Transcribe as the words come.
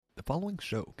following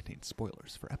show contains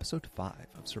spoilers for Episode 5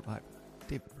 of Survivor,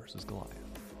 David vs. Goliath.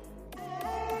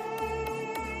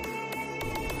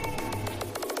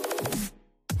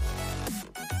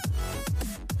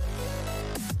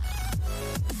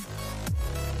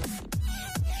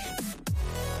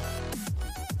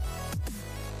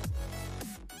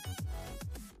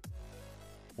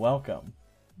 Welcome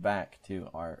back to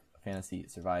our Fantasy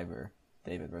Survivor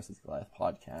David vs. Goliath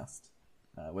podcast.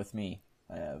 With me,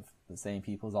 I have the same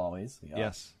people as always. We got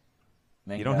Yes.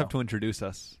 Mango You don't have to introduce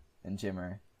us. and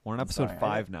Jimmer. We're on Episode Sorry,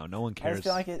 5 now. No one I cares.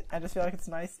 just feel like it's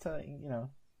nice to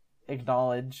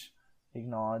acknowledge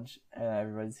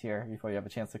everybody's here before you have a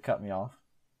chance to cut me off.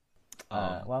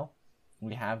 Well,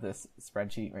 we have this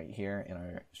spreadsheet right here in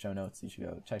our show notes. You should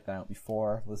go check that out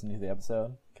before listening to the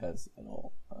episode because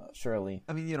it'll surely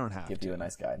I mean, you don't have give to. you a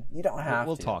nice guide. You don't have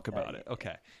We'll to. talk about it.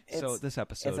 Okay. So this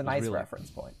episode It's a was nice really,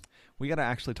 reference point. we got to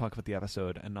actually talk about the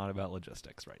episode and not about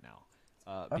logistics right now,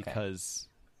 Okay. because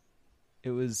it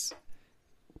was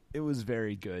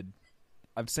very good.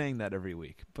 I'm saying that every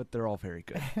week, but they're all very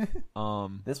good.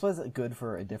 This was good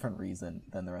for a different reason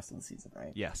than the rest of the season,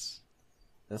 right? Yes.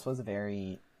 This was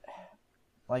very,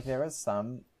 there was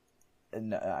some,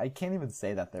 and I can't even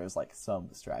say that there was some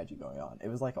strategy going on. It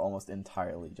was almost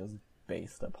entirely just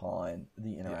based upon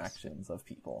the interactions of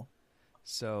people.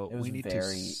 So It was we need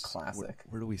very to classic.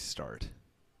 Where do we start?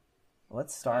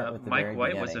 Let's start with the Mike very White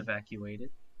beginning. was evacuated.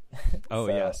 Oh,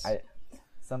 So, yes.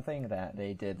 Something that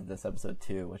they did this episode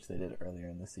too, which they did earlier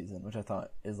in the season, which I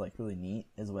thought is really neat,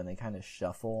 is when they kind of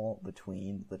shuffle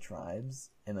between the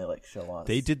tribes and they show us.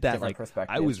 They did that different I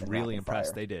perspectives was and really rapid impressed.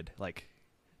 fire. They did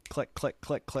click, click,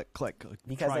 click, click, click.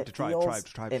 Because tribe it to tribe, feels, tribe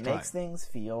to tribe it to tribe. makes things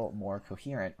feel more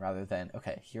coherent rather than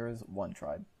here's one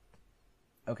tribe.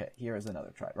 Okay, here's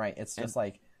another tribe. Right? It's just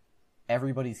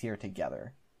everybody's here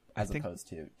together, as opposed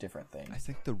to different things. I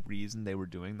think the reason they were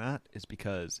doing that is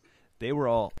because they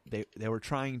were they were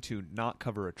trying to not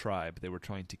cover a tribe. They were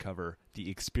trying to cover the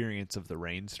experience of the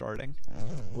rain starting.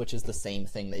 Which is the same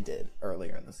thing they did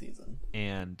earlier in the season.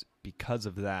 And because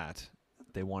of that,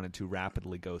 they wanted to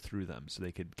rapidly go through them so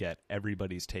they could get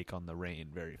everybody's take on the rain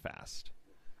very fast.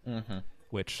 Mm-hmm.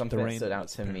 Which Something the that rain stood out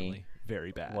was to me apparently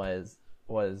very bad.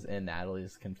 Was in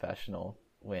Natalie's confessional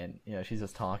when she's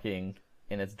just talking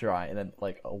and it's dry and then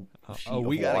a sheet of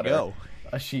we gotta water, go.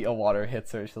 A sheet of water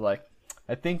hits her. She's like,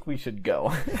 I think we should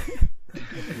go.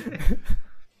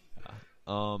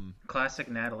 Classic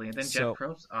Natalie. And then Jeff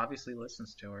Probst obviously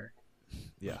listens to her.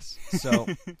 Yes. So,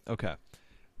 okay.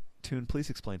 Toon, please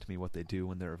explain to me what they do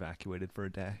when they're evacuated for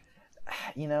a day.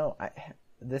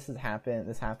 This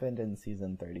happened in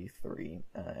season 33,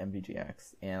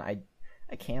 MVGX, and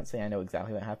I can't say I know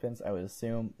exactly what happens. I would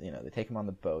assume, they take them on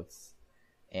the boats,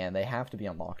 and they have to be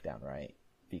on lockdown, right?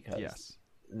 Because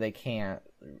they can't,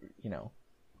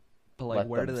 But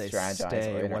where do them they strategize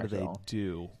stay? or What do interact they at all.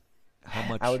 do? How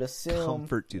much I would assume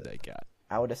comfort do they get?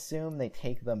 I would assume they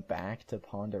take them back to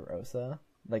Ponderosa.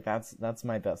 That's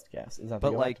my best guess. Is that they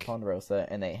But, go back to Ponderosa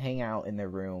and they hang out in their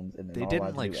rooms and they're They not didn't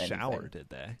allowed to do shower, anything. did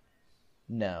they?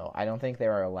 No, I don't think they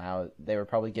were allowed. They were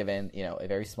probably given, a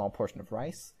very small portion of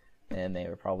rice, and they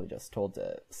were probably just told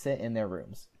to sit in their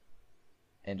rooms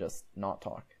and just not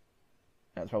talk.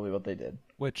 That's probably what they did.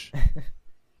 Which,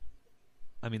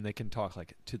 I mean, they can talk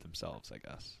to themselves, I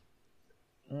guess.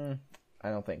 I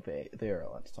don't think they are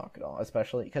allowed to talk at all,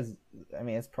 especially because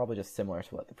it's probably just similar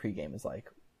to what the pregame is like,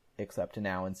 except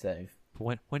now instead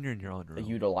But when you're in your own room, of no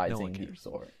utilizing one the cares.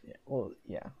 resort. Yeah, well,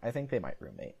 yeah, I think they might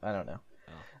roommate. I don't know.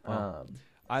 Well,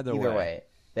 either Either way, way,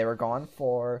 they were gone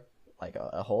for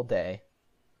a whole day.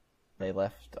 They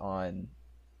left on,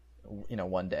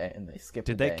 one day, and they skipped.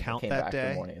 did a they day and count came that back day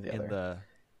the morning of the in other.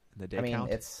 the day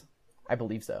count? I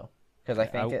believe so, because I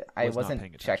think I was not paying wasn't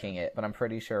attention. checking it, but I'm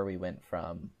pretty sure we went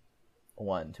from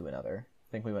one to another.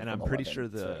 I think we went. And from I'm pretty 11 sure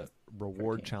the to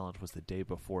reward 13. challenge was the day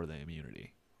before the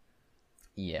immunity,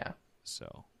 Yeah.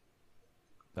 so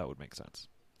that would make sense.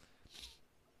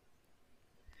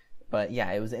 But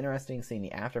yeah, it was interesting seeing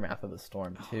the aftermath of the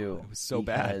storm too. It was so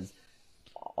bad. Because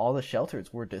all the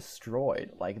shelters were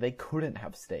destroyed. They couldn't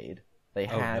have stayed. They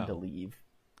had to leave.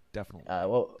 Definitely.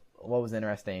 What was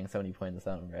interesting, somebody pointed this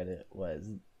out on Reddit, was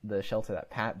the shelter that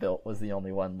Pat built was the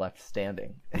only one left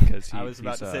standing. Because I was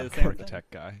about he's to say a the same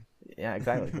architect guy. Yeah,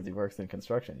 exactly, because he works in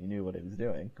construction. He knew what he was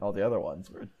doing. All the other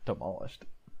ones were demolished.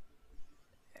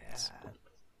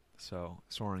 So,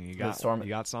 Soren, you The storm-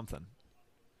 got something.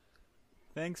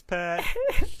 Thanks, Pat.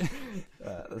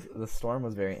 The storm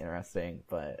was very interesting,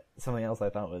 but something else I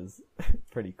thought was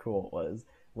pretty cool was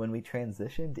when we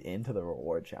transitioned into the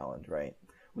reward challenge, right?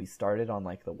 We started on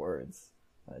the words,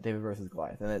 David versus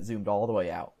Goliath, and it zoomed all the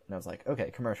way out. And I was like,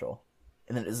 okay, commercial.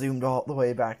 and then it zoomed all the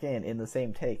way back in the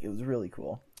same take. It was really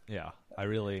cool. Yeah, I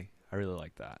really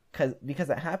like that. Because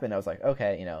it happened, I was like,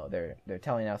 okay, you know, they're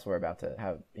telling us we're about to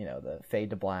have, you know, the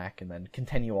fade to black and then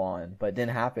continue on, but it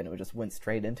didn't happen. It just went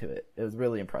straight into it. It was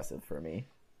really impressive for me.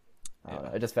 I don't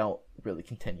know, it just felt really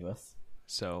continuous.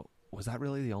 So, was that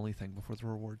really the only thing before the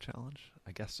reward challenge?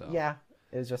 I guess so. Yeah,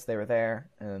 it was just they were there,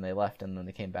 and then they left, and then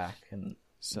they came back, and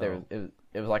it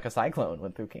was like a cyclone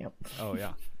went through camp. Oh,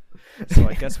 yeah. So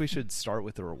I guess we should start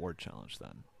with the reward challenge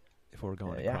then, if we're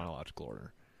going in chronological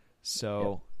order.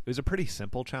 So, it was a pretty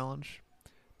simple challenge,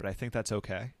 but I think that's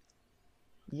okay.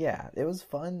 Yeah, it was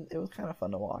fun. It was kind of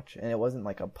fun to watch, and it wasn't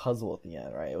like a puzzle at the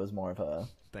end, right? It was more of a...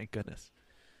 Thank goodness.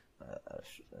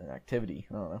 An activity.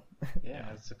 I don't know. Yeah,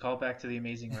 it's a callback to The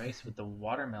Amazing Race with the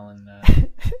watermelon.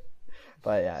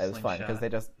 But yeah, it was fun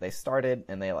because they started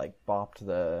and they like bopped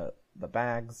the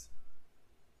bags.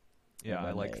 Yeah,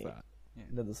 I liked that.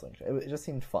 Did the slingshot. It just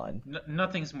seemed fun.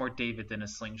 Nothing's more David than a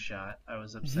slingshot. I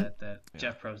was upset that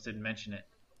Jeff Probst didn't mention it.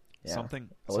 Yeah. Something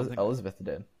Elizabeth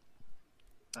did.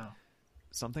 Oh.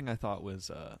 Something I thought was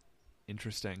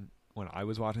interesting when I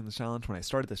was watching this challenge. When I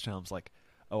started this challenge, like,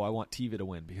 oh, I want Tiva to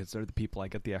win because they're the people I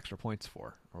get the extra points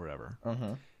for, or whatever.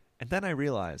 And then I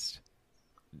realized,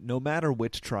 no matter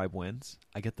which tribe wins,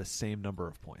 I get the same number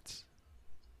of points.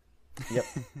 Yep.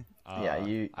 Yeah,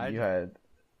 you had...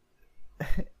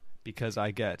 Because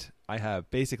I have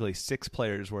basically 6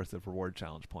 players worth of reward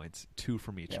challenge points, 2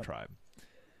 from each tribe.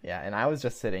 Yeah, and I was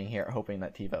just sitting here hoping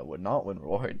that Tiva would not win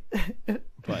reward.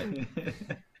 But...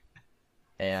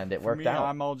 and it worked out.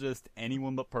 I'm all just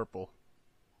anyone but purple.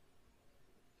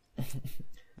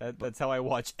 That's how I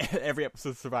watch every episode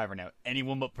of Survivor now.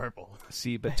 Anyone but purple.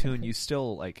 See, but Toon, you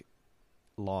still like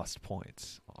lost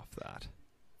points off that.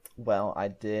 Well, I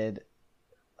did.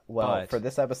 Well, for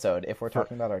this episode, if we're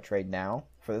talking about our trade now,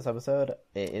 for this episode,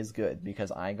 it is good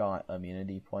because I got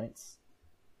immunity points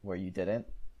where you didn't.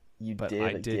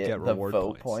 I did get reward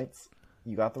vote points.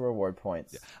 You got the reward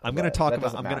points. Yeah. I'm going to talk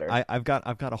about. I've got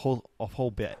a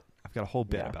whole bit. I've got a whole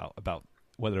bit about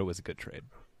whether it was a good trade.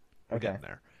 We're getting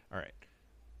there. All right.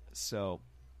 So,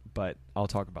 but I'll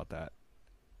talk about that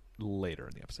later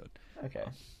in the episode. Okay.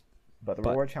 But the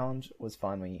reward challenge was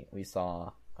fun. We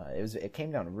saw it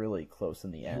came down really close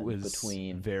in the end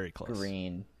between very close.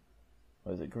 Green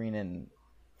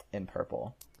and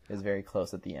purple. It was very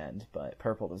close at the end, but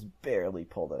purple just barely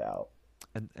pulled it out.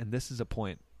 And this is a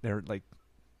point. They're like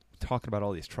talking about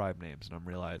all these tribe names, and I'm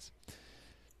realized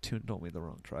Toon told me the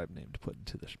wrong tribe name to put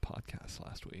into this podcast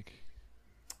last week.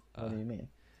 What do you mean?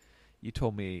 You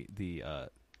told me the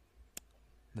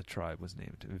tribe was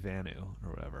named Vanu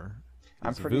or whatever.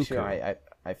 I'm pretty sure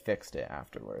I fixed it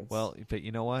afterwards. Well, but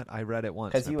you know what? I read it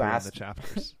once. Because you asked in the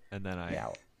chapters, and then I. Yeah,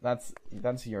 that's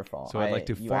your fault. So I'd like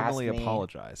to formally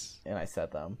apologize. And I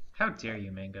said them. How dare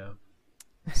you, Mango?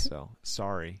 So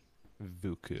sorry,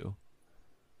 Vuku.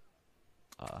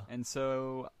 And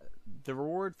so the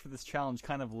reward for this challenge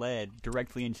kind of led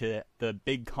directly into the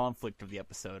big conflict of the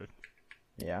episode.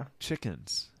 Yeah.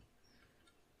 Chickens.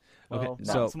 Well, okay,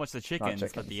 not so much the chickens,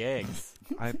 but the eggs.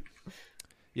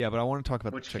 Yeah, but I want to talk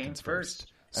about Which the chickens came first.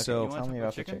 Okay, so tell me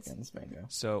about the chickens, Mango.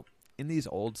 So in these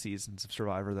old seasons of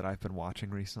Survivor that I've been watching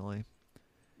recently,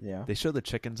 they show the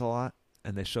chickens a lot,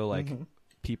 and they show like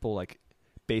people like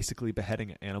basically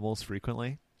beheading animals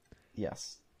frequently.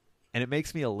 Yes. And it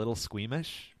makes me a little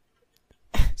squeamish.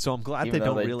 So I'm glad they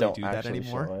don't really do that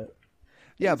anymore.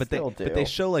 Yeah, but they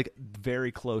show like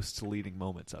very close to leading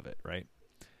moments of it, right?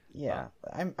 Yeah,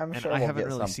 I'm sure. I we'll haven't get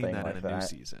really seen that like in a new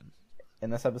season. In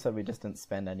this episode, we just didn't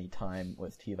spend any time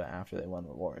with Tiva after they won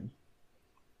reward.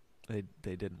 They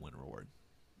didn't win reward.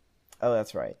 Oh,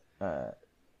 that's right.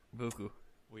 Vuku.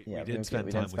 We didn't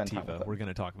spend time with Tiva. We're going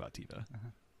to talk about Tiva.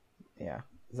 Yeah.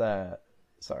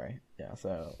 Sorry. Yeah.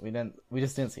 So we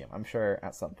just didn't see him. I'm sure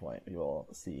at some point we will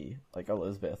see like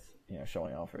Elizabeth,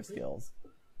 showing off her skills.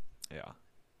 Yeah.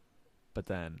 But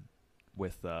then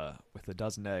with the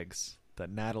dozen eggs that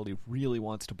Natalie really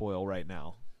wants to boil right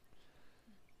now.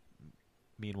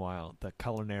 Meanwhile, the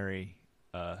culinary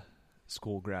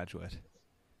school graduate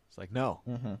is like, no,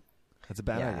 that's a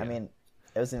bad idea. I mean,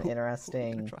 it was an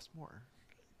interesting. Who trust more?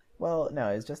 Well, no,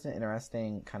 it was just an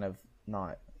interesting kind of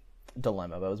not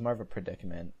dilemma, but it was more of a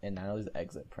predicament. In Natalie's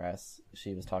exit press,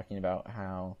 she was talking about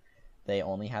how they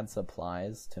only had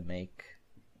supplies to make,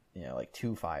 like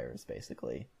 2 fires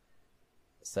basically.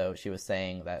 So she was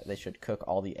saying that they should cook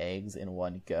all the eggs in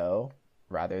one go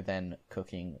rather than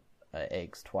cooking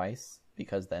eggs twice,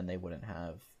 because then they wouldn't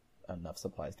have enough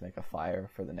supplies to make a fire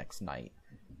for the next night.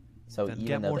 So then even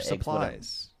get though more the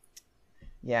supplies.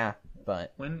 Yeah,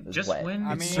 but when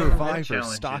Survivor,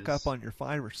 stock up on your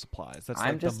fiber supplies. That's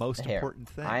the most important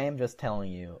thing. I am just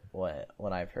telling you what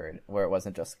I've heard, where it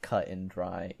wasn't just cut and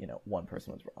dry. One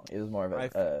person was wrong. It was more of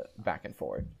a back and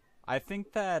forward. I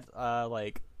think that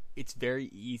it's very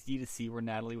easy to see where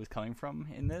Natalie was coming from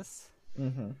in this.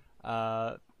 Mm-hmm.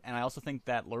 And I also think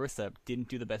that Larissa didn't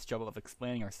do the best job of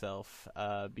explaining herself.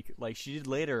 Because, she did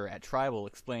later at Tribal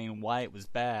explain why it was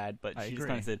bad, but she just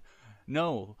kind of said,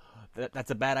 "No, that's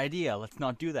a bad idea. Let's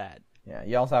not do that." Yeah,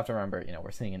 you also have to remember,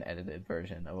 we're seeing an edited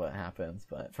version of what happens,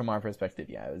 but from our perspective,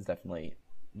 yeah, it was definitely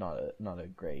not a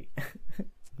great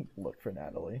look for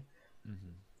Natalie.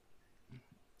 Mm-hmm.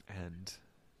 And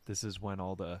this is when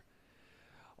all the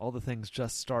things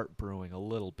just start brewing a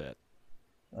little bit.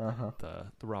 Uh-huh.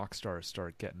 The rock stars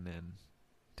start getting in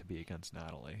to be against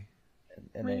Natalie.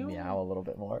 And they meow a little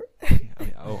bit more.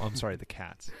 I'm sorry, the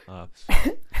cats.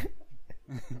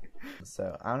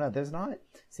 So, I don't know,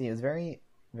 it was very,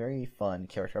 very fun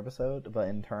character episode, but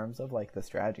in terms of, the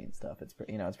strategy and stuff, it's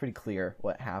it's pretty clear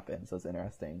what happens, so it's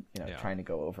interesting, trying to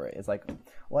go over it. It's like,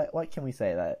 what can we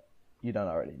say that you don't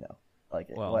already know?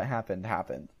 What happened.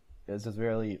 It was just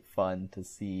really fun to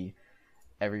see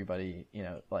everybody,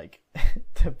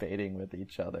 debating with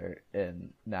each other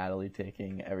and Natalie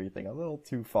taking everything a little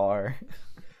too far.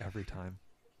 Every time.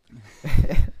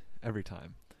 Every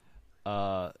time.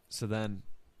 So then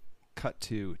cut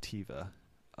to Tiva,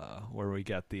 where we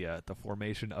get the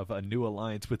formation of a new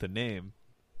alliance with a name.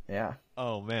 Yeah.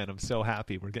 Oh man, I'm so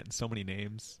happy. We're getting so many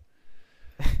names.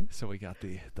 So we got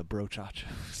the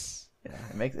Brochachos. Yeah,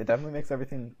 it definitely makes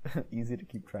everything easy to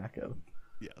keep track of.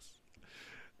 Yes.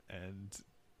 And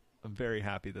I'm very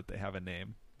happy that they have a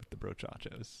name with the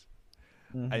Brochachos.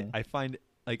 Mm-hmm. I find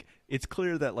it's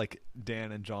clear that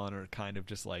Dan and John are kind of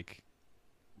just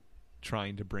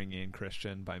trying to bring in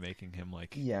Christian by making him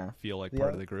feel like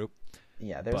part of the group.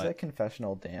 Yeah, there's a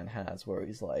confessional Dan has where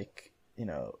he's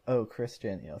oh,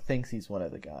 Christian, thinks he's one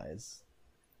of the guys.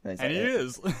 And he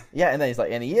is. Yeah, and then he's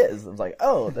and he is. I was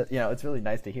oh, it's really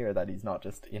nice to hear that he's not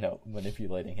just,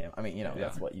 manipulating him. I mean,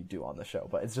 that's what you do on the show,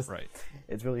 but it's just,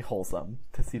 it's really wholesome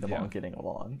to see them all getting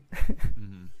along.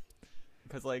 Mm-hmm.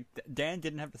 Because, Dan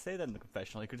didn't have to say that in the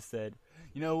confessional. He could have said,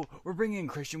 we're bringing in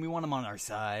Christian, we want him on our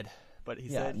side. But he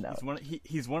said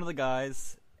he's one of the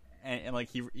guys, and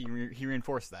he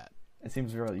reinforced that. It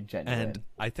seems really genuine. And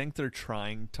I think they're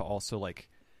trying to also,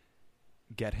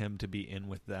 get him to be in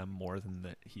with them more than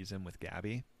that he's in with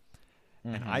Gabby.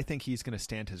 Mm-hmm. And I think he's going to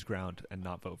stand his ground and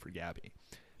not vote for Gabby.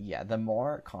 Yeah, the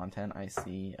more content I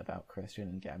see about Christian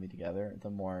and Gabby together, the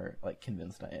more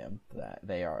convinced I am that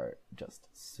they are just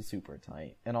super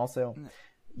tight. And also,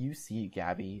 you see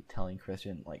Gabby telling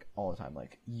Christian all the time,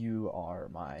 you are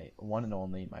my one and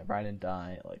only, my ride and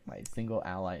die, my single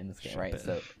ally in this game, right?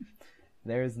 So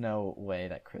there is no way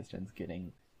that Christian's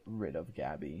getting rid of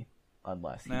Gabby.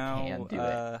 Unless he can do it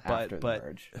after the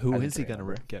merge. Who is he going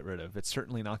to get rid of? It's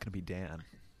certainly not going to be Dan.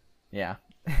 Yeah.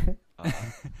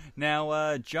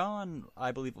 Now, John,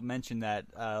 I believe, mentioned that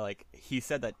he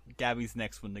said that Gabby's the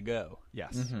next one to go.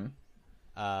 Yes. Mm-hmm.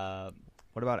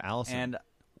 What about Allison? And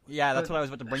that's what I was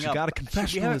about to bring up. She got a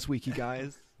confessional this week, you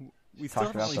guys. We still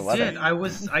talked about the wedding.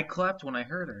 I clapped when I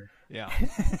heard her. Yeah.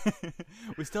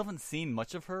 We still haven't seen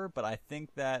much of her, but I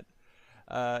think that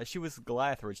she was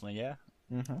Goliath originally, yeah?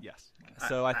 Mm-hmm. Yes.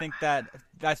 So I think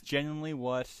that's genuinely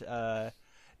what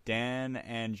Dan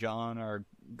and John are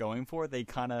going for. They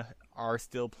kind of are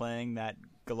still playing that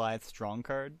Goliath strong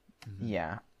card. Mm-hmm.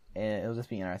 Yeah. And it'll just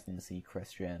be interesting to see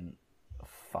Christian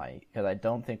fight, because I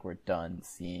don't think we're done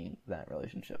seeing that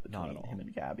relationship between him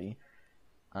and Gabby.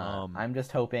 I'm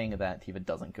just hoping that Tiva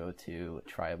doesn't go to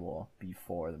Tribal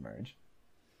before the merge.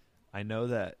 I know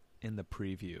that in the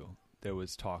preview there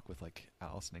was talk with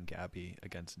Allison and Gabby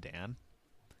against Dan.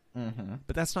 Mm-hmm.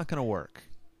 But that's not going to work.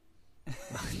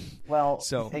 Well,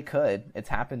 it could. It's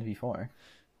happened before.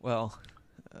 Well,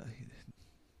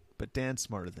 but Dan's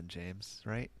smarter than James,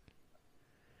 right?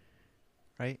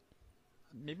 Right?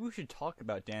 Maybe we should talk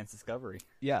about Dan's discovery.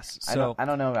 Yes. So I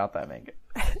don't know about that, Manga.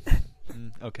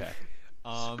 Okay.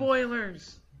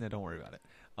 Spoilers. No, don't worry about it.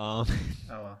 Well.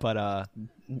 But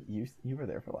you were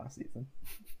there for last season.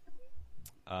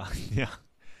 Yeah.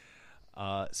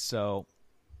 So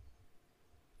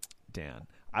Dan,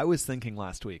 I was thinking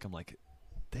last week, I'm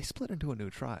they split into a new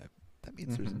tribe. That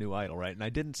means there's a new idol, right? And I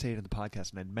didn't say it in the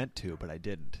podcast, and I meant to, but I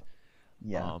didn't.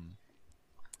 Yeah.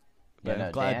 But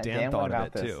I'm glad Dan thought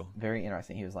of it too. Very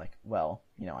interesting. He was like, "Well,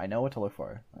 I know what to look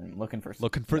for. I'm looking for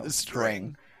the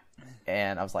string."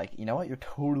 And I was like, "You know what? You're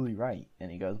totally right." And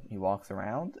he walks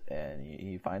around and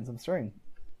he finds some string.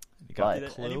 Did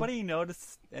anybody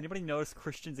notice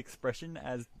Christian's expression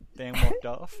as Dan walked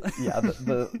off. Yeah,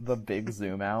 the big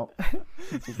zoom out,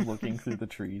 just looking through the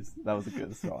trees. That was a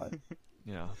good shot.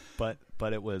 Yeah, but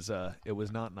it was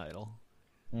not an idol.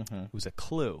 Mm-hmm. It was a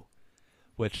clue,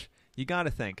 which you got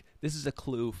to think this is a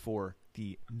clue for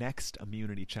the next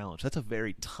immunity challenge. That's a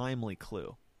very timely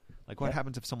clue. Like, what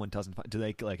happens if someone doesn't do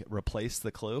they like replace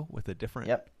the clue with a different?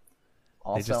 Yep.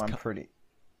 Also,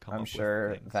 I'm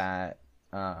sure that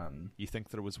you think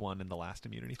there was one in the last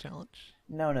immunity challenge?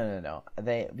 No.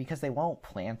 Because they won't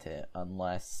plant it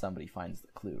unless somebody finds the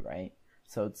clue, right?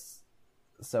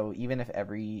 So even if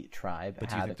every tribe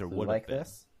had a clue like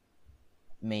this,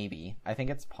 maybe. I think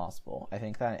it's possible. I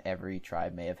think that every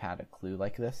tribe may have had a clue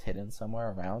like this hidden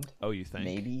somewhere around. Oh, you think?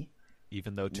 Maybe.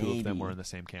 Even though two of them were in the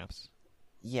same camps?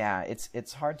 Yeah,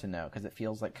 it's hard to know because it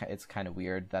feels like it's kind of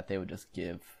weird that they would just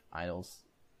give idols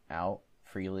out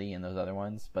freely in those other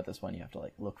ones, but this one you have to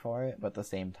like look for it. But at the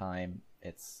same time,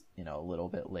 it's a little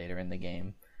bit later in the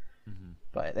game. Mm-hmm.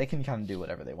 But they can kind of do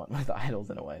whatever they want with the idols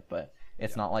in a way. But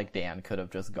it's not like Dan could have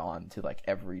just gone to like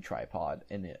every tripod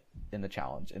in the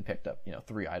challenge and picked up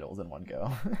 3 idols in one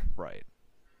go. Right.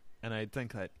 And I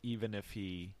think that even if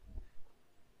he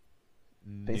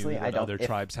basically knew that other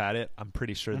tribes had it, I'm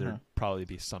pretty sure there'd probably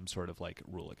be some sort of like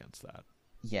rule against that.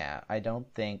 Yeah, I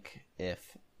don't think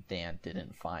if Dan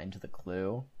didn't find the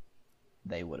clue,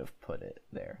 they would have put it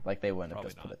there. Like they wouldn't have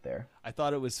just put it there. I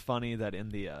thought it was funny that in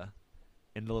the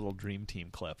little Dream Team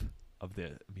clip of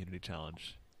the immunity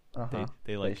challenge,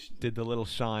 they did the little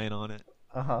shine on it.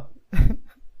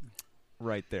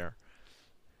 Right there.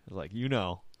 Like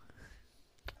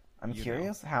I'm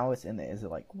curious how it's in there. Is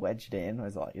it like wedged in? Or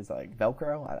is it like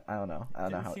Velcro? I don't know. I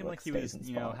don't know how it looks. It didn't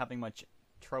seem like he was having much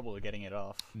trouble getting it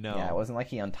off. No. Yeah, it wasn't like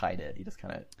he untied it. He just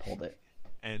kind of pulled it.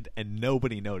 And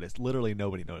nobody noticed. Literally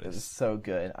nobody noticed. It was so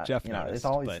good. Jeff noticed,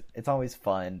 it's always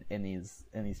fun in these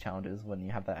challenges when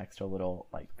you have that extra little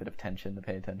like bit of tension to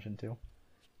pay attention to.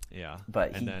 Yeah.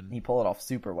 But he pulled it off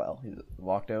super well. He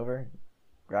walked over,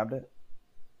 grabbed it.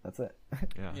 That's it.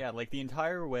 Yeah, like the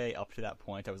entire way up to that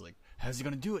point, I was like, how's he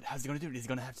going to do it? How's he going to do it? Is he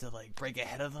going to have to like break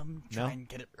ahead of them, try and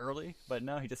get it early? But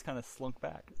no, he just kind of slunk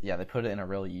back. Yeah, they put it in a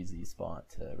really easy spot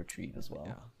to retrieve as well.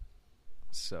 Yeah.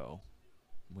 So,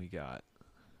 we got...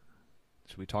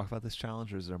 Should we talk about this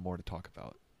challenge, or is there more to talk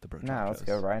about? No, let's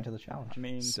go right into the challenge. I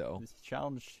mean, this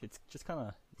challenge, it's just kind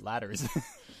of ladders.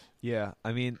 Yeah,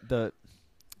 I mean,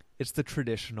 it's the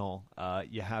traditional,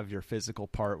 you have your physical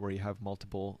part where you have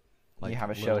multiple... Like, you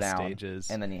have a showdown stages,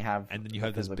 and then you have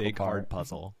this big hard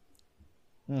puzzle.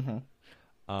 Mm-hmm.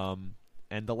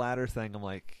 And the ladder thing, I'm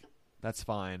like, that's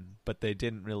fine, but they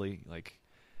didn't really like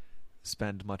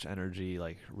spend much energy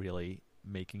like really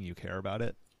making you care about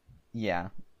it. Yeah,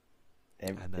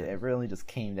 it really just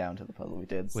came down to the puzzle. We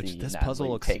did see this Natalie puzzle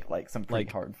looks take like some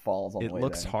pretty hard falls on the way. It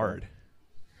looks hard.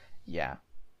 Yeah.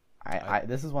 I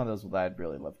this is one of those that I'd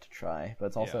really love to try, but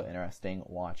it's also interesting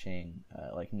watching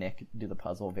like Nick do the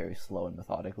puzzle very slow and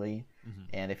methodically. Mm-hmm.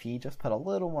 And if he just put a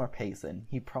little more pace in,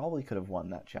 he probably could have won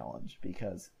that challenge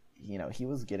because he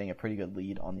was getting a pretty good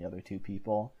lead on the other 2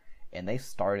 people, and they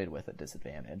started with a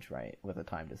disadvantage, right, with a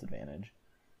time disadvantage.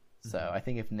 Mm-hmm. So I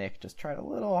think if Nick just tried a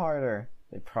little harder,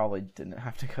 they probably didn't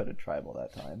have to go to tribal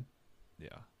that time.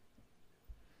 Yeah.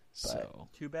 So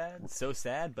too bad, so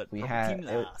sad, but we had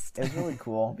it was really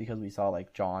cool because we saw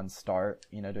like John start,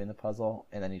 doing the puzzle,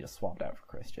 and then he just swapped out for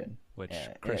Christian, which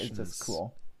Christian is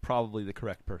cool. Probably the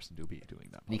correct person to be doing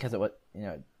that puzzle.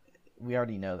 Because we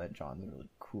already know that John's a really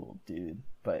cool dude,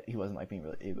 but he wasn't like being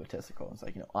really egotistical. It's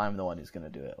like I'm the one who's gonna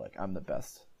do it. Like I'm the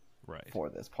best for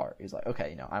this part. He's like,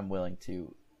 okay, I'm willing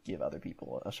to give other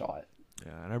people a shot.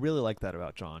 Yeah, and I really like that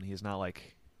about John. He's not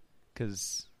like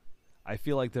because. I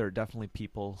feel like there are definitely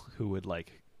people who would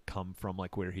like come from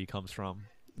like where he comes from.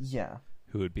 Yeah.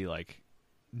 Who would be like,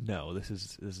 no, this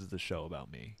is the show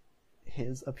about me.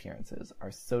 His appearances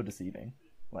are so deceiving.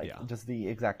 Like just the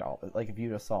exact opposite. Like if you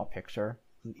just saw a picture,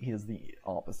 he is the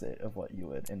opposite of what you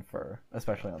would infer,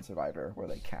 especially on Survivor where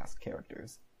they cast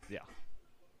characters. Yeah.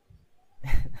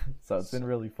 So it's been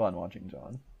really fun watching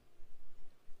John.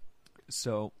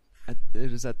 So it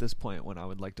is at this point when I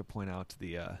would like to point out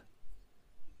the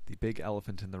big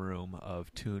elephant in the room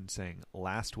of Toon saying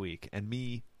last week and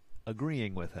me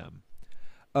agreeing with him.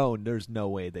 Oh, and there's no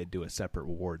way they'd do a separate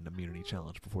reward and immunity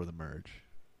challenge before the merge.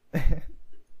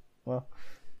 Well,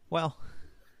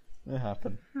 it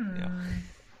happened. Yeah.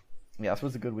 Yeah, this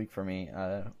was a good week for me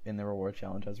in the reward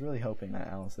challenge. I was really hoping that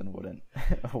Allison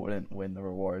wouldn't win the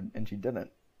reward, and she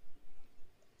didn't.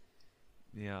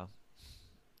 Yeah.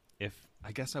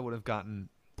 I guess I would have gotten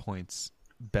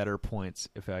better points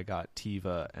if I got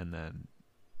Tiva and then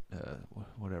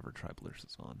whatever tribe Lurs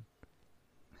is on.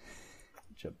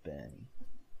 Jabani.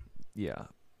 Yeah.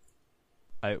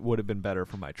 It would have been better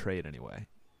for my trade anyway.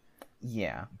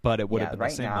 Yeah. But it would have been the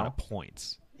same amount of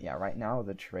points. Yeah, right now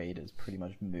the trade is pretty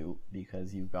much moot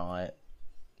because you got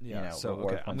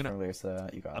reward points from Lyrsa.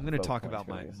 I'm going to talk about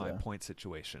my point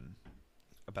situation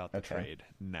about the trade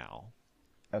now.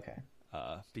 Okay.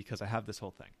 Because I have this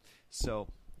whole thing. So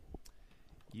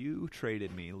you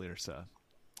traded me, Lyrsa,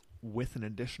 with an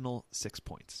additional 6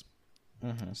 points.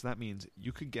 Mm-hmm. So that means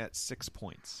you could get 6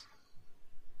 points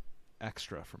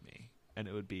extra from me, and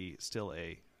it would be still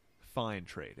a fine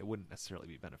trade. It wouldn't necessarily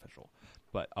be beneficial,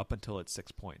 but up until it's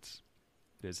 6 points,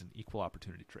 it is an equal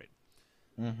opportunity trade.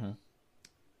 Mm-hmm.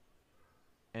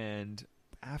 And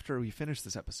after we finished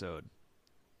this episode,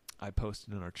 I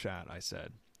posted in our chat, I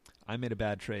said, I made a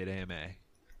bad trade, AMA.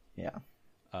 Yeah.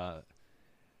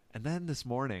 And then this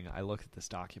morning, I looked at this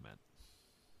document,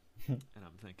 and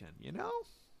I'm thinking,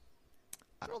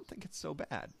 I don't think it's so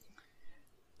bad.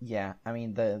 Yeah, I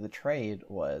mean, the trade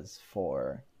was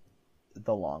for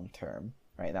the long term,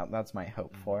 right? That's my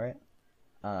hope for it.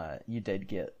 You did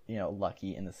get,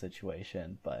 lucky in the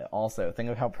situation, but also think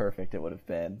of how perfect it would have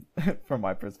been, from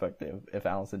my perspective, if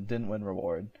Allison didn't win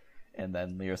reward, and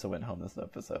then Lyrsa went home this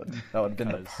episode. That would have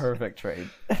been the perfect trade.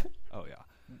 Oh, yeah.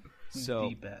 So,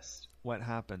 the best. What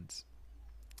happens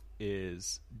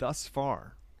is, thus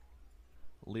far,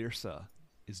 Lyrsa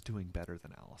is doing better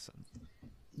than Allison.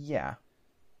 Yeah.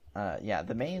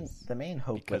 The main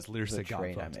hope because with Lyrsa the got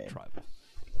trade I voted made. tribal.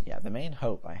 Yeah, the main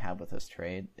hope I have with this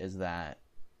trade is that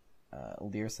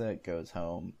Lyrsa goes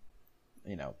home,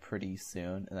 pretty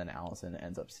soon, and then Allison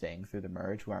ends up staying through the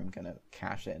merge, where I'm gonna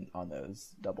cash in on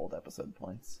those doubled episode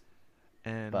points.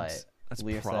 And but that's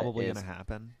Lyrsa probably gonna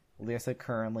happen. Lyrsa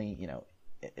currently,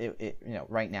 it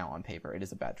right now on paper, it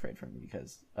is a bad trade for me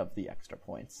because of the extra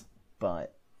points,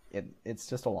 but it's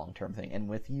just a long-term thing. And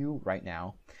with you right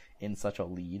now in such a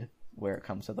lead where it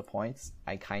comes to the points,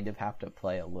 I kind of have to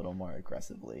play a little more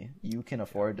aggressively. You can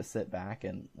afford to sit back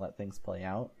and let things play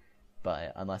out,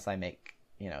 but unless I make,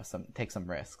 take some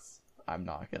risks, I'm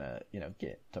not gonna,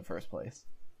 get to first place.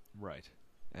 Right.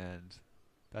 And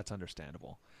that's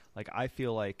understandable. Like, I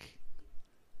feel like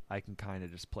I can kind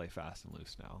of just play fast and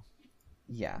loose now.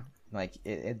 Yeah, like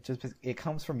it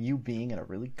comes from you being in a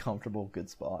really comfortable, good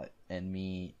spot, and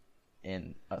me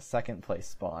in a second place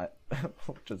spot,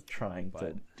 just trying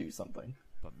to do something.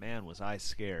 But man, was I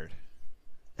scared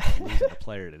losing a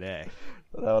player today.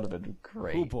 That would have been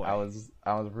great. Oh boy. I was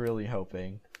really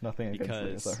hoping. Nothing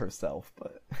against Lyrsa herself,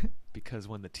 but because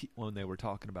when they were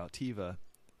talking about Tiva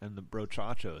and the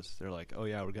Brochachos, they're like, "Oh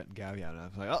yeah, we're getting Gavian," and I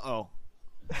was like, "Uh oh."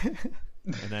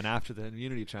 And then after the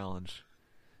immunity challenge,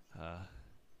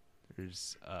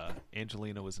 there's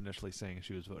Angelina was initially saying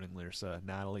she was voting Lyrsa.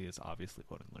 Natalie is obviously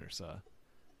voting Lyrsa,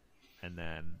 and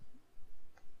then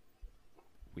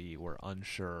we were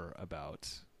unsure about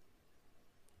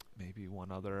maybe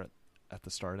one other at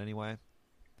the start anyway.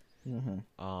 Mm-hmm.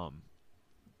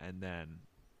 And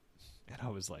I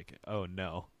was like, "Oh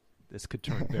no, this could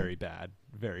turn very bad,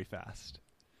 very fast."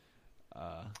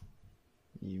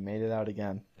 You made it out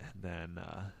again.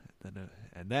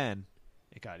 And then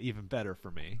it got even better for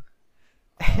me.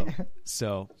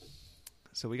 So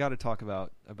we got to talk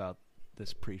about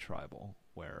this pre-tribal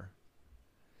where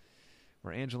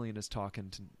Angelina's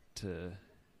talking to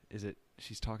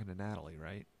she's talking to Natalie,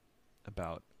 right?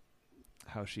 About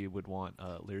how she would want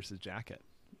Lyrsa's jacket.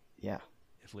 Yeah.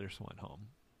 If Lyrsa went home,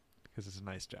 because it's a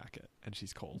nice jacket and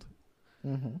she's cold.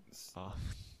 Mm-hmm.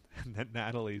 And then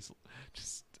Natalie's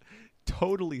just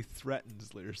totally threatens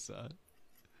Lyrsa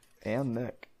and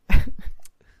Nick.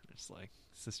 It's like,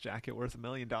 is this jacket worth $1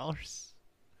 million? I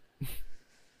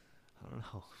don't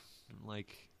know.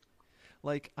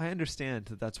 Like I understand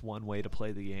that that's one way to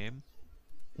play the game.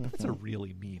 But that's a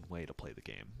really mean way to play the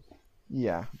game.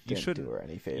 Yeah, you shouldn't do her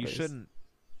any favors. You shouldn't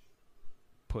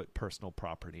put personal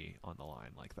property on the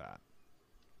line like that.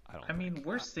 I mean,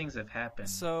 worse things have happened.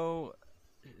 So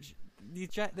they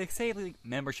say like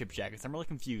membership jackets. I'm really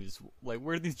confused. Like,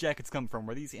 where did these jackets come from?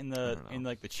 Were these in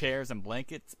the chairs and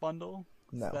blankets bundle?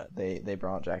 No, they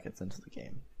brought jackets into the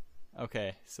game.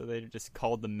 Okay, so they just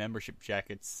called them membership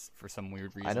jackets for some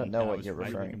weird reason. I don't know what you're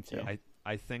referring to.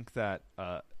 I think that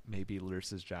maybe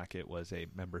Lyrsa's jacket was a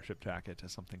membership jacket to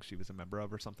something she was a member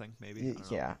of or something, maybe?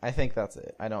 I think that's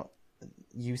it.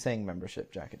 You saying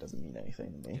membership jacket doesn't mean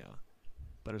anything to me. Yeah.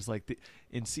 But it's like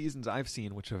in seasons I've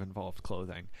seen which have involved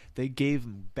clothing, they gave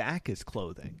them back as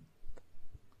clothing.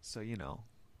 So, I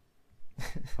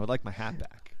would like my hat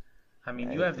back. I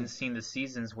mean, you haven't seen the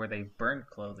seasons where they burned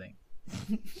clothing.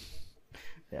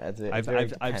 Yeah,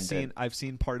 I've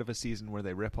seen part of a season where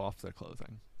they rip off their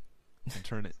clothing and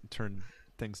turn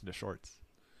things into shorts.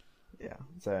 Yeah.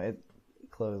 So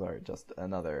clothes are just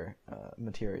another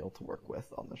material to work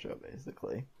with on the show,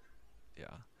 basically.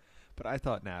 Yeah. But I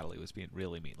thought Natalie was being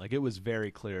really mean. Like, it was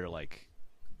very clear, like,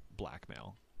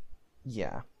 blackmail.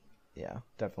 Yeah. Yeah.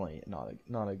 Definitely not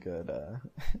a good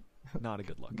not a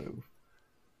good look. Move.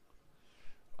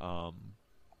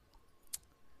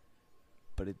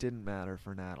 But it didn't matter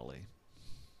for Natalie.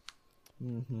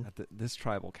 Mm-hmm. At this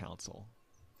tribal council.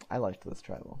 I liked this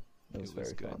tribal. It was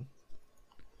very fun.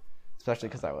 Especially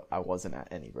because I wasn't at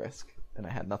any risk and I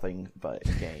had nothing but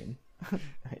game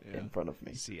in front of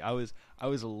me. See, I was a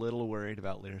little worried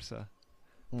about Lyrsa,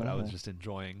 but I was just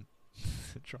enjoying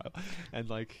the trial. And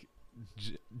like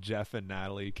Jeff and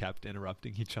Natalie kept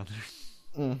interrupting each other.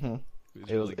 Mm-hmm.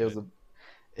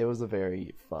 It was a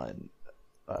very fun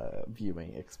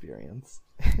viewing experience.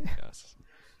 Yes.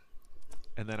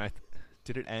 And then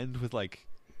did it end with like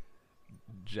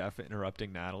Jeff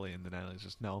interrupting Natalie, and then Natalie's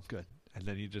just, no, I'm good. And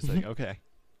then you just like, okay,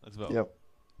 let's vote. Yep.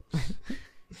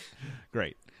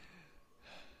 Great.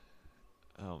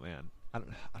 Oh man, I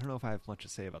don't know if I have much to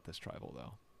say about this tribal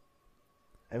though.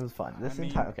 It was fun. This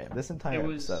entire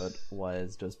episode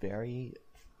was just very,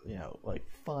 like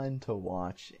fun to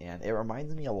watch, and it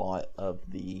reminds me a lot of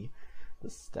the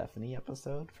Stephanie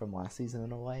episode from last season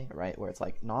in a way, right? Where it's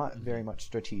like not very much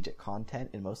strategic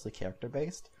content and mostly character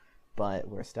based, but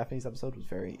where Stephanie's episode was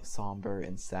very somber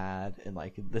and sad and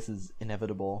like this is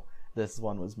inevitable. This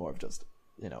one was more of just,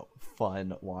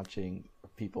 fun watching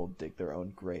people dig their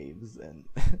own graves, and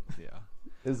yeah,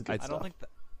 it was good stuff.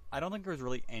 I don't think there was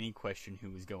really any question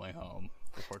who was going home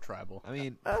before tribal. I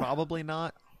mean, probably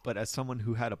not, but as someone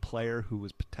who had a player who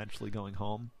was potentially going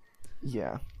home,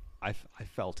 yeah, I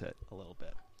felt it a little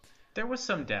bit. There was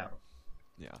some doubt.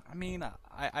 Yeah. I mean,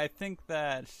 I think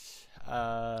that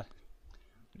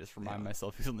just remind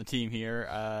myself who's on the team here.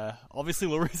 Obviously,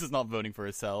 Larissa's not voting for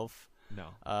herself.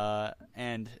 No.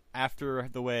 And after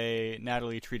the way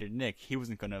Natalie treated Nick, he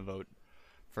wasn't going to vote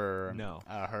for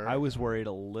her. I was worried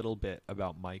a little bit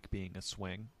about Mike being a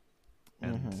swing,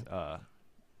 and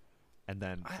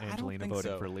then Angelina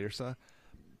voting for Lyrsa.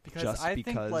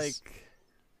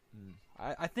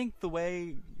 I think the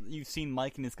way you've seen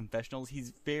Mike in his confessionals,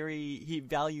 he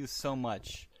values so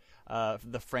much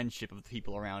the friendship of the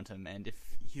people around him, and if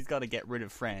he's got to get rid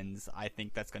of friends, I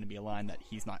think that's going to be a line that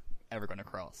he's not ever going to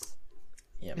cross.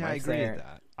 Yeah, I agree with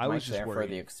that. I was just there worried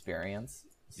for the experience,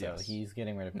 so he's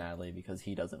getting rid of Natalie because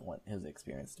he doesn't want his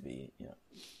experience to be,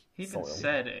 He even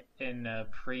said in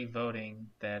pre-voting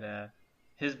that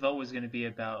his vote was going to be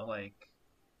about like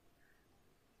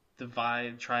the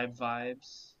tribe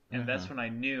vibes, and that's when I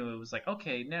knew it was like,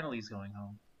 okay, Natalie's going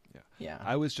home. Yeah.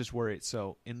 I was just worried.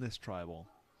 So in this tribal,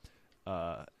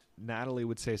 Natalie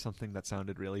would say something that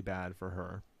sounded really bad for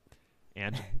her,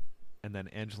 and then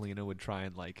Angelina would try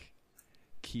and like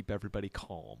keep everybody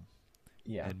calm,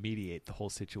 and mediate the whole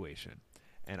situation.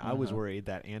 And I was worried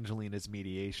that Angelina's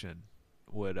mediation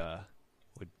would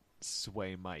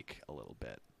sway Mike a little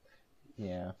bit.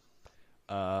 Yeah.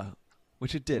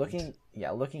 Which it didn't.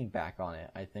 Looking back on it,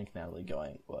 I think Natalie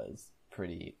going was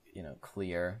pretty,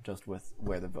 clear just with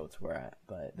where the votes were at.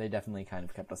 But they definitely kind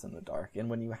of kept us in the dark. And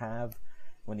when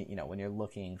you're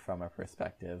looking from a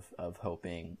perspective of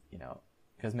hoping,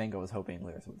 because Mango was hoping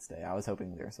Lyrsa would stay, I was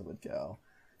hoping Lyrsa would go.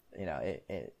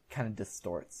 It kind of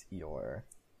distorts your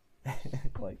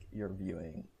your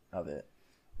viewing of it.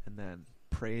 And then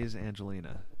praise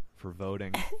Angelina for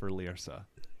voting for Lyrsa,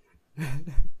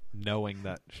 knowing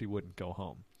that she wouldn't go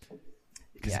home.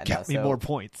 Because it got me more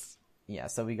points. Yeah,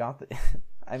 so we got the...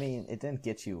 I mean, it didn't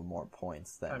get you more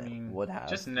points than it would have.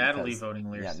 Just Natalie voting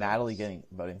Lyrsa. Yeah, Natalie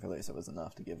voting for Lyrsa was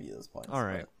enough to give you those points. All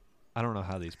right. I don't know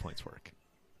how these points work,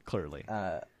 clearly.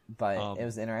 But it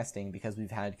was interesting because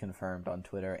we've had confirmed on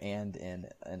Twitter and in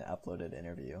an uploaded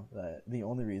interview that the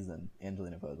only reason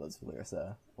Angelina voted was for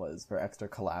Lyrsa was for extra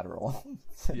collateral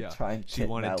to try and she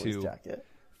wanted Natalie's jacket.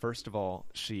 First of all,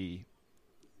 she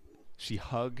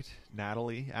hugged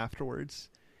Natalie afterwards,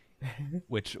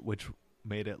 which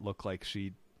made it look like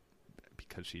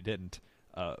because she didn't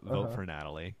vote for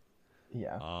Natalie.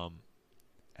 Yeah.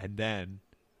 And then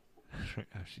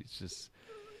she's just,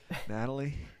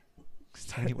 Natalie, is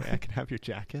there any way I can have your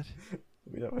jacket?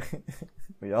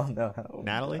 We all know how.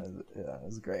 Natalie? Yeah, it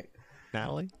was great.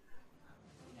 Natalie?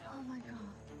 Oh my god.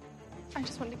 I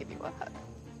just wanted to give you a hug.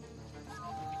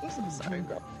 I'm so sorry,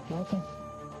 girl. Welcome.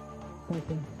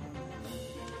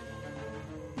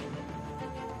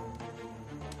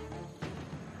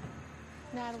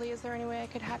 Natalie, is there any way I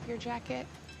could have your jacket?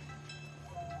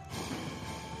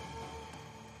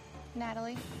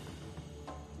 Natalie?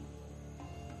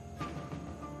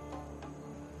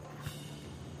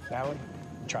 Natalie,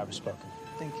 the tribe has spoken.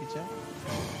 Thank you, Joe.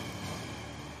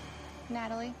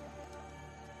 Natalie.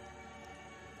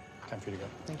 Time for you to go.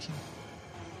 Thank you.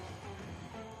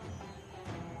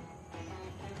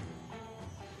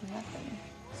 Nothing.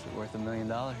 Is it worth $1 million?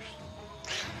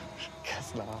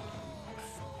 Guess not.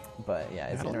 But yeah,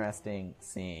 it's interesting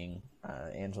seeing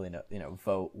Angelina,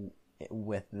 vote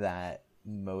with that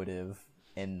motive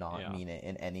and not mean it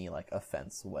in any like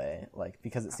offense way, like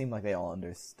because it seemed like they all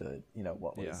understood,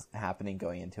 what was happening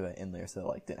going into it, and Lyrsa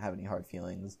like didn't have any hard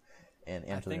feelings, and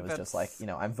Angelina was just like,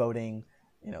 I'm voting,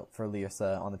 for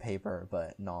Lyrsa on the paper,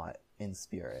 but not in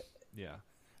spirit. Yeah,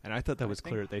 and I thought that was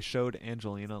clear. They showed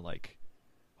Angelina like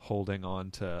holding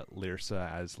on to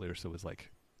Lyrsa as Lyrsa was like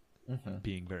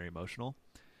being very emotional.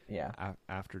 Yeah,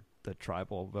 after the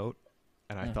tribal vote,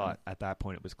 and I thought at that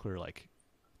point it was clear, like,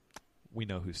 we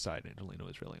know whose side Angelina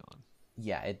was really on.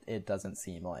 Yeah, it doesn't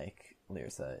seem like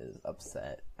Lyrsa is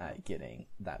upset at getting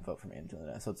that vote from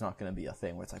Angelina, so it's not going to be a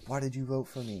thing where it's like, why did you vote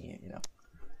for me?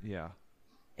 Yeah.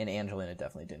 And Angelina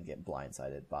definitely didn't get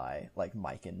blindsided by like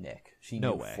Mike and Nick. She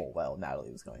knew full well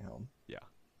Natalie was going home. Yeah.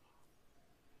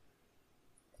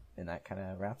 And that kind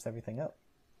of wraps everything up.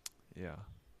 Yeah.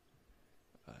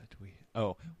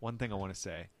 One thing I want to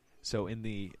say. So in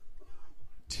the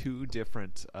 2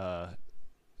 different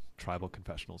tribal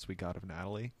confessionals we got of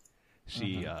Natalie,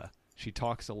 she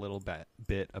talks a little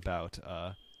bit about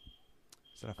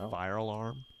is that a fire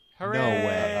alarm?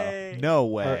 Hooray! No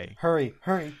way. Hurry.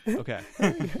 Okay.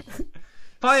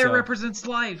 Fire represents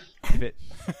life.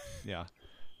 Yeah.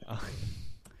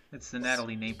 It's the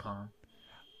Natalie napalm.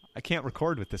 I can't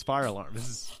record with this fire alarm.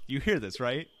 You hear this,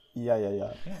 right? Yeah.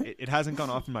 It hasn't gone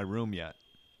off in my room yet.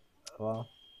 Well,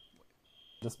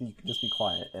 just be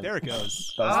quiet. There it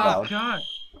goes. Oh God.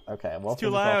 Okay, we'll too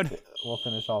loud. We'll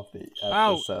finish off the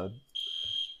episode.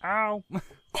 Ow.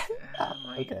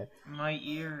 Okay. My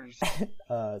ears.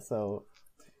 So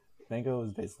Mango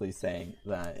was basically saying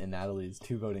that in Natalie's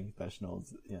 2 voting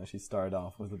confessionals, she started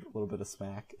off with a little bit of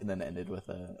smack and then ended with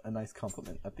a nice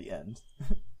compliment at the end.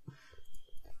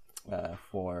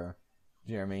 For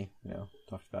Jeremy,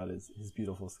 talked about his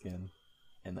beautiful skin,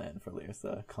 and then for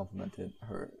Lyrsa, complimented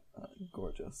her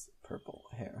gorgeous purple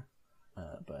hair.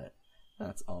 But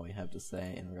that's all we have to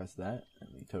say in regards to that, and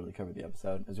we totally covered the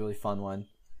episode. It was a really fun one.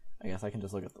 I guess I can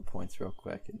just look at the points real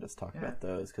quick and just talk about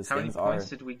those, because how many points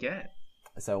did we get?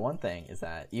 So one thing is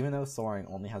that even though Soaring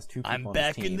only has 2 people I'm on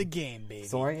back his team, in the game, baby.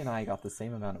 Soaring and I got the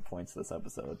same amount of points this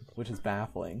episode, which is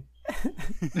baffling.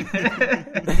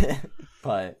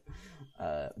 But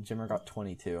Jimmer got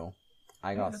 22.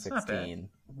 I got 16.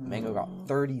 Mango got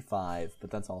 35,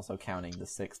 but that's also counting the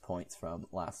 6 points from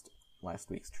last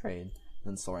week's trade.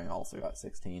 Then Soaring also got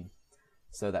 16.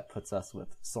 So that puts us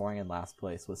with Soaring in last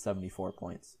place with 74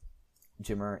 points.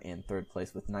 Jimmer in 3rd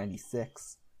place with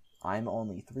 96. I'm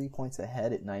only 3 points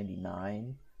ahead at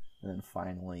 99. And then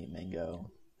finally,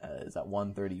 Mango is at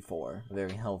 134. A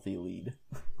very healthy lead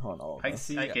on all of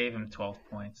us. I gave him 12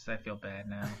 points. I feel bad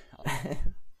now.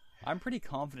 I'm pretty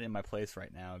confident in my place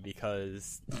right now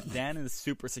because Dan is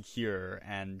super secure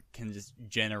and can just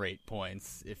generate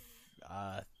points if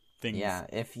things. Yeah,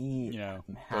 if he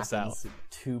happens south.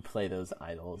 to play those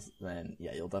idols, then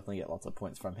you'll definitely get lots of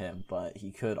points from him. But he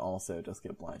could also just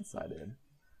get blindsided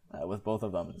with both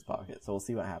of them in his pocket. So we'll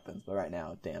see what happens. But right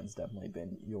now, Dan's definitely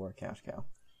been your cash cow.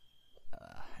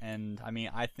 And I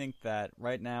mean, I think that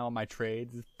right now my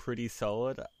trade is pretty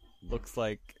solid. Looks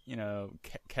like,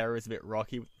 Kara's a bit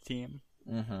rocky with the team.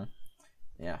 Mm-hmm.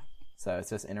 Yeah. So it's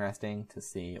just interesting to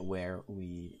see where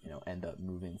we, end up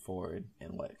moving forward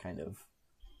and what kind of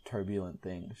turbulent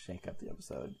things shake up the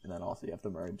episode. And then also you have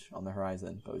the merge on the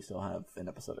horizon, but we still have an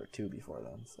episode or 2 before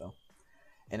then. So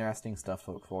interesting stuff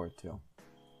to look forward to.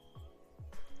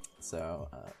 So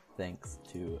thanks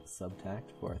to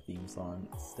Subtact for our theme song,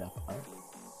 Step Up.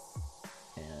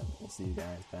 And we'll see you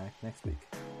guys back next week.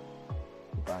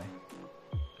 Goodbye.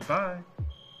 Goodbye.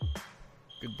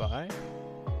 Goodbye.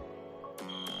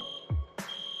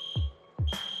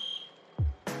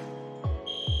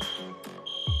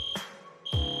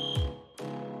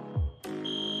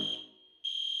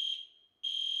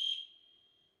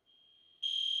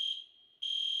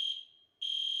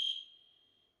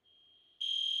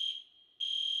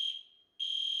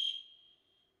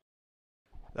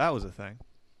 That was a thing.